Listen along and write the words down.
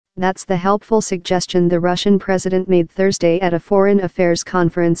That's the helpful suggestion the Russian president made Thursday at a foreign affairs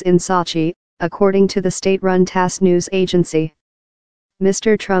conference in Sochi, according to the state-run Tass news agency.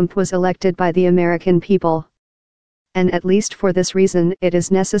 Mr. Trump was elected by the American people. And at least for this reason it is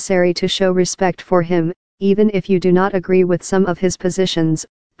necessary to show respect for him, even if you do not agree with some of his positions,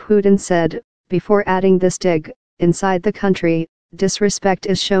 Putin said, before adding this dig, inside the country, disrespect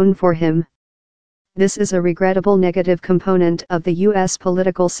is shown for him. This is a regrettable negative component of the U.S.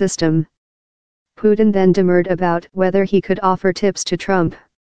 political system. Putin then demurred about whether he could offer tips to Trump.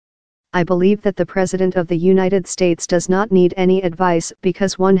 I believe that the President of the United States does not need any advice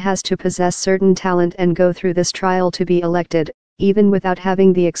because one has to possess certain talent and go through this trial to be elected, even without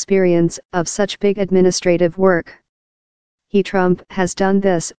having the experience of such big administrative work. Trump has done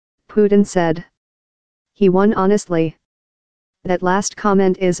this, Putin said. He won honestly. That last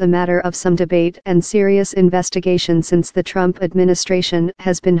comment is a matter of some debate and serious investigation since the Trump administration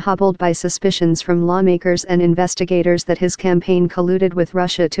has been hobbled by suspicions from lawmakers and investigators that his campaign colluded with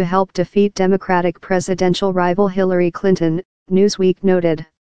Russia to help defeat Democratic presidential rival Hillary Clinton, Newsweek noted.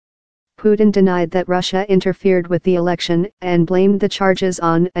 Putin denied that Russia interfered with the election and blamed the charges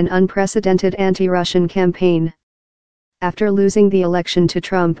on an unprecedented anti-Russian campaign. After losing the election to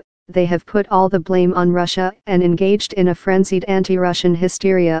Trump, they have put all the blame on Russia and engaged in a frenzied anti-Russian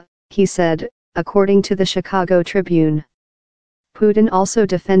hysteria, he said, according to the Chicago Tribune. Putin also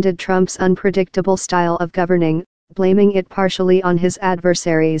defended Trump's unpredictable style of governing, blaming it partially on his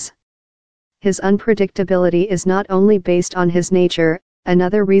adversaries. His unpredictability is not only based on his nature,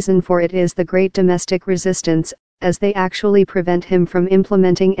 another reason for it is the great domestic resistance, as they actually prevent him from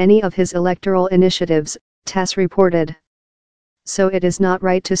implementing any of his electoral initiatives, Tass reported. So it is not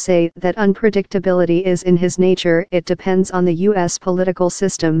right to say that unpredictability is in his nature. It depends on the U.S. political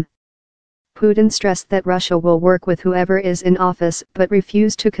system. Putin stressed that Russia will work with whoever is in office but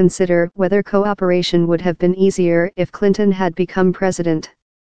refused to consider whether cooperation would have been easier if Clinton had become president.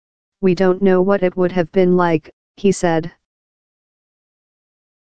 We don't know what it would have been like, he said.